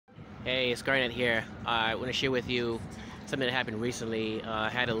Hey, it's Garnet here. I want to share with you something that happened recently.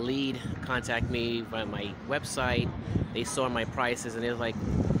 I had a lead contact me from my website. They saw my prices and they was like,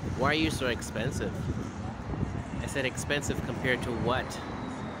 "Why are you so expensive?" I said, "Expensive compared to what?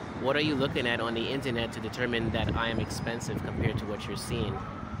 What are you looking at on the internet to determine that I am expensive compared to what you're seeing?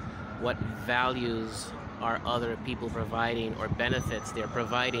 What values are other people providing or benefits they're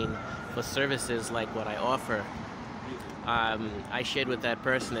providing for services like what I offer?" I shared with that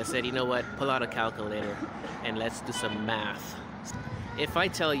person, I said, you know what, pull out a calculator and let's do some math. If I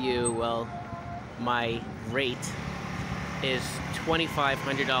tell you, well, my rate is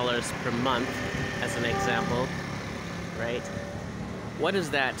 $2,500 per month, as an example, right? What is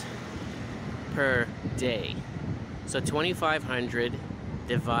that per day? So 2,500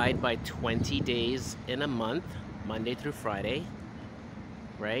 divide by 20 days in a month, Monday through Friday,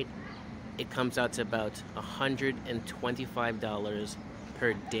 right? It comes out to about $125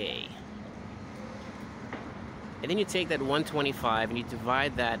 per day. And then you take that 125 and you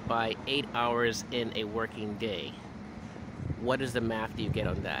divide that by 8 hours in a working day. What is the math that you get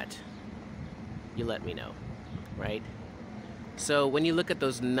on that? You let me know, right? So when you look at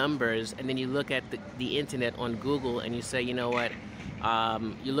those numbers and then you look at the internet on Google and you say, you know what,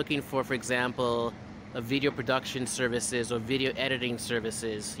 you're looking for example, a video production services or video editing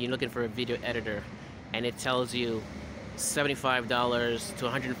services. You're looking for a video editor and it tells you $75 to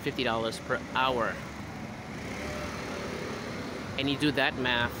 $150 per hour. And you do that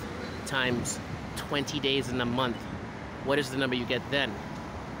math times 20 days in a month. What is the number you get then?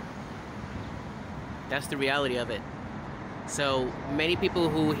 That's the reality of it. So many people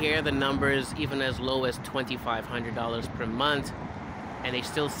who hear the numbers even as low as $2,500 per month and they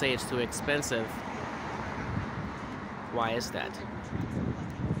still say it's too expensive. Why is that?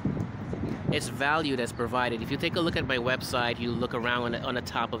 It's value that's provided. If you take a look at my website, you look around on the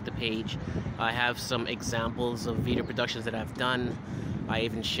top of the page, I have some examples of video productions that I've done. I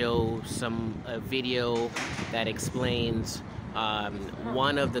even show some video that explains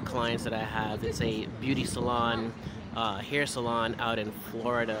one of the clients that I have. It's a beauty salon, hair salon out in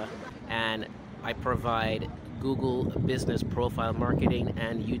Florida, and I provide Google business profile marketing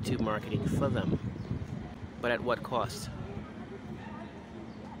and YouTube marketing for them. But at what cost,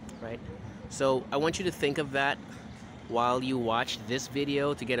 right? So I want you to think of that while you watch this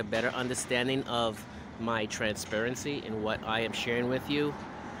video to get a better understanding of my transparency and what I am sharing with you.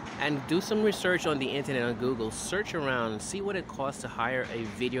 And do some research on the internet, on Google. Search around, see what it costs to hire a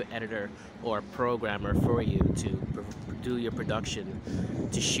video editor or programmer for you to do your production,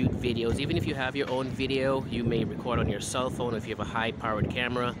 to shoot videos. Even if you have your own video, you may record on your cell phone. If you have a high-powered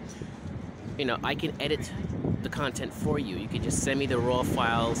camera, you know, I can edit the content for you. You can just send me the raw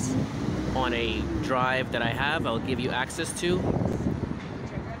files on a drive that I have, I'll give you access to.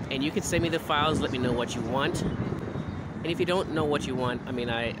 And you can send me the files, let me know what you want. And if you don't know what you want, I mean,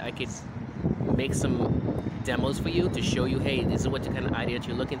 I could make some demos for you to show you, hey, this is what the kind of idea that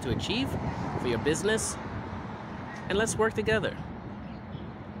you're looking to achieve for your business. And let's work together.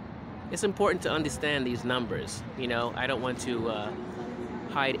 It's important to understand these numbers. You know, I don't want to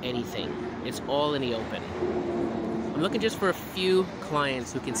hide anything. It's all in the open. I'm looking just for a few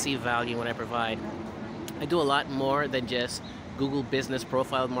clients who can see value in what I provide. I do a lot more than just Google business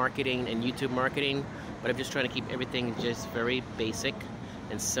profile marketing and YouTube marketing, but I'm just trying to keep everything just very basic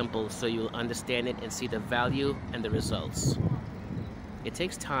and simple so you'll understand it and see the value and the results. It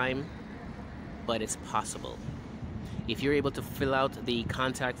takes time, but it's possible. If you're able to fill out the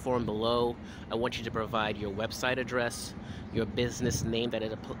contact form below, I want you to provide your website address, your business name that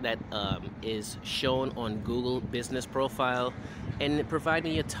is shown on Google Business Profile, and provide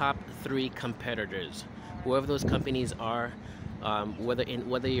me your top 3 competitors. Whoever those companies are,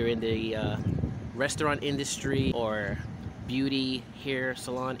 whether you're in the restaurant industry or beauty, hair,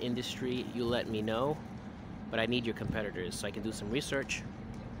 salon industry, you let me know. But I need your competitors so I can do some research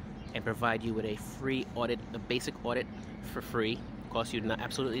and provide you with a free audit, a basic audit for free. Costs you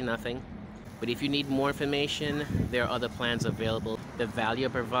absolutely nothing. But if you need more information, there are other plans available. The value I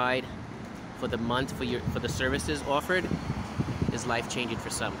provide for the month for the services offered is life-changing for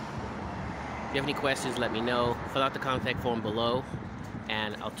some. If you have any questions, let me know. Fill out the contact form below,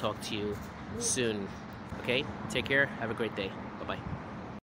 and I'll talk to you soon. Okay? Take care. Have a great day.